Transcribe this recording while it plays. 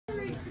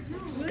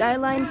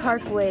Skyline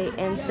Parkway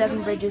and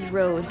Seven Bridges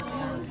Road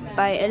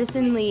by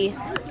Edison Lee,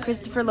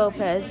 Christopher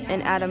Lopez,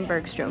 and Adam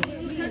Bergstrom.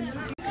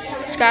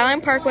 Skyline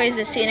Parkway is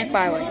a scenic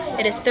byway.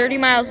 It is 30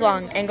 miles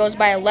long and goes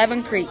by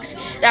 11 creeks.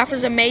 It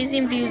offers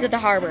amazing views of the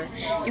harbor.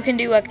 You can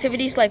do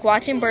activities like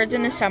watching birds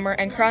in the summer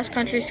and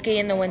cross-country ski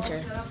in the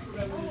winter.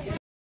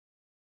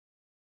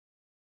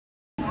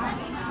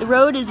 The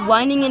road is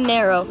winding and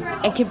narrow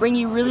and can bring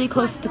you really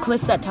close to the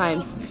cliffs at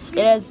times.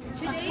 It has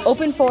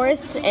open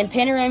forests and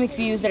panoramic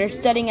views that are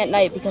stunning at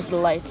night because of the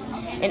lights.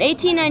 In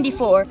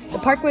 1894, the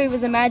parkway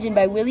was imagined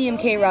by William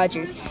K.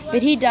 Rogers,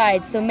 but he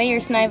died, so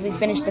Mayor Snively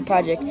finished the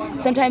project,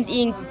 sometimes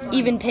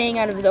even paying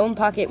out of his own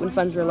pocket when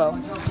funds were low.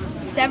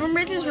 Seven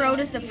Bridges Road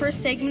is the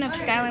first segment of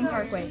Skyline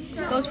Parkway.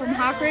 It goes from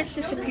Hawk Ridge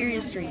to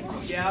Superior Street.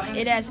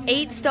 It has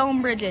 8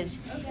 stone bridges,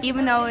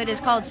 even though it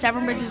is called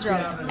Seven Bridges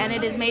Road, and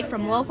it is made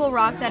from local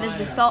rock that is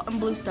basalt and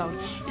bluestone.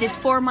 It is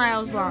 4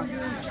 miles long.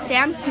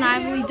 Sam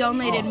Snively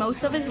donated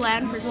most of his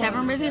land for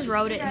Seven Bridges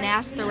Road and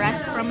asked the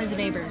rest from his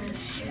neighbors.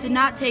 It did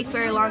not take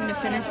very long to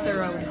finish the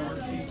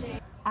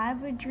road. I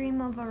would dream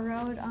of a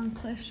road on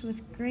cliffs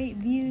with great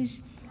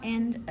views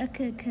and a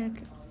cook.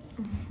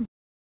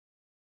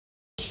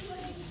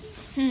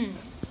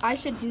 I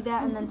should do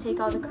that and then take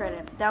all the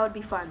credit. That would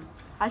be fun.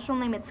 I shall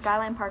name it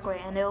Skyline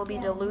Parkway, and it will be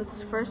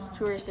Duluth's first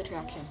tourist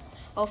attraction.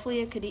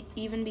 Hopefully it could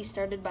even be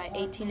started by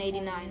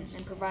 1889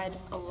 and provide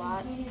a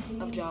lot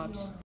of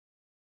jobs.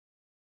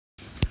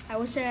 I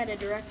wish I had a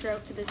direct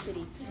route to the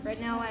city.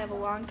 Right now I have a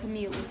long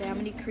commute with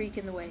Amity Creek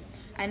in the way.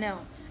 I know.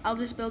 I'll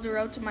just build a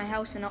road to my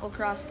house and it will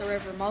cross the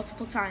river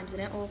multiple times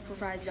and it will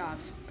provide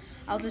jobs.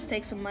 I'll just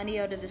take some money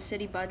out of the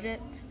city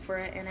budget for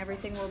it and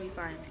everything will be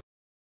fine.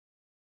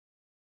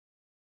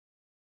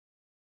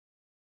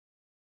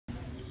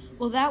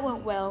 Well, that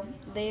went well.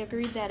 They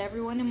agreed that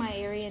everyone in my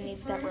area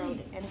needs that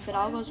road, and if it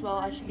all goes well,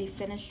 I should be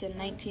finished in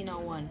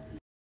 1901.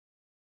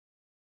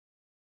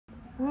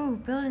 Woo,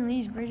 building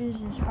these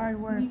bridges is hard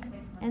work,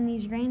 and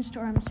these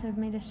rainstorms have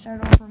made us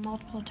start over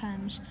multiple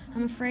times.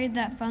 I'm afraid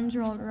that funds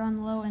will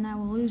run low and I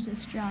will lose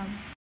this job.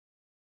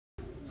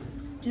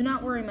 Do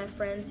not worry, my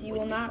friends. You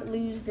will not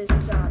lose this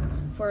job,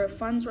 for if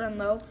funds run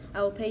low,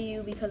 I will pay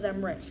you because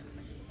I'm rich.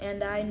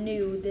 And I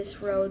knew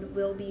this road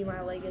will be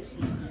my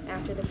legacy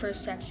after the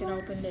first section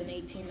opened in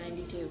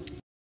 1892.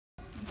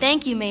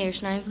 Thank you, Mayor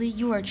Snively.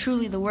 You are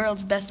truly the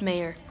world's best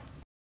mayor.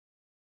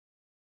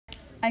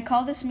 I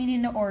call this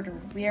meeting to order.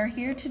 We are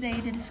here today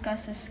to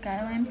discuss the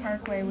Skyline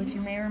Parkway, which you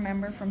may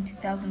remember from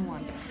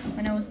 2001,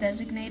 when it was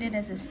designated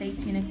as a state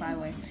scenic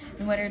byway,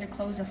 and whether to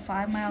close a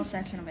 5-mile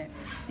section of it.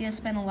 We have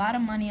spent a lot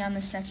of money on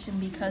this section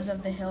because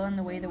of the hill and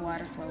the way the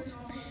water flows.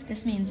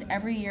 This means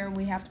every year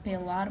we have to pay a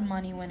lot of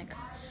money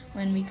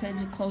when we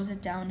could close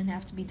it down and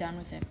have to be done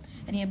with it.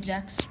 Any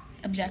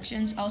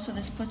objections? Also,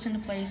 this puts into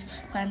place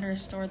a plan to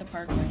restore the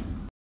parkway.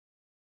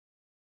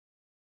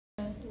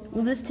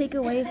 Will this take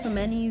away from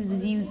any of the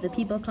views that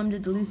people come to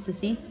Duluth to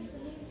see?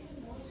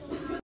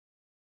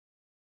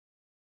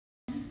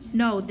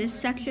 No, this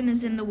section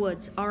is in the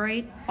woods. All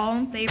right, all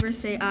in favor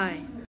say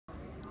aye.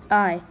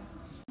 Aye.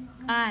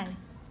 Aye.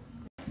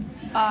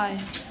 Aye.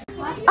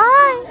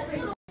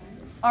 Aye.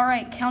 All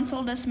right,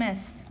 council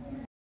dismissed.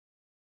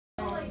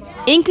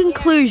 In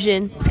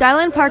conclusion,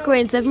 Skyline Parkway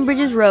and Seven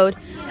Bridges Road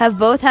have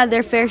both had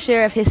their fair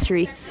share of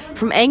history.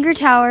 From Anger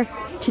Tower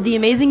to the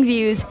amazing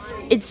views,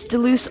 it's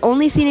Duluth's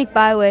only scenic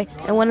byway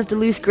and one of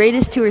Duluth's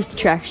greatest tourist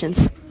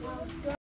attractions.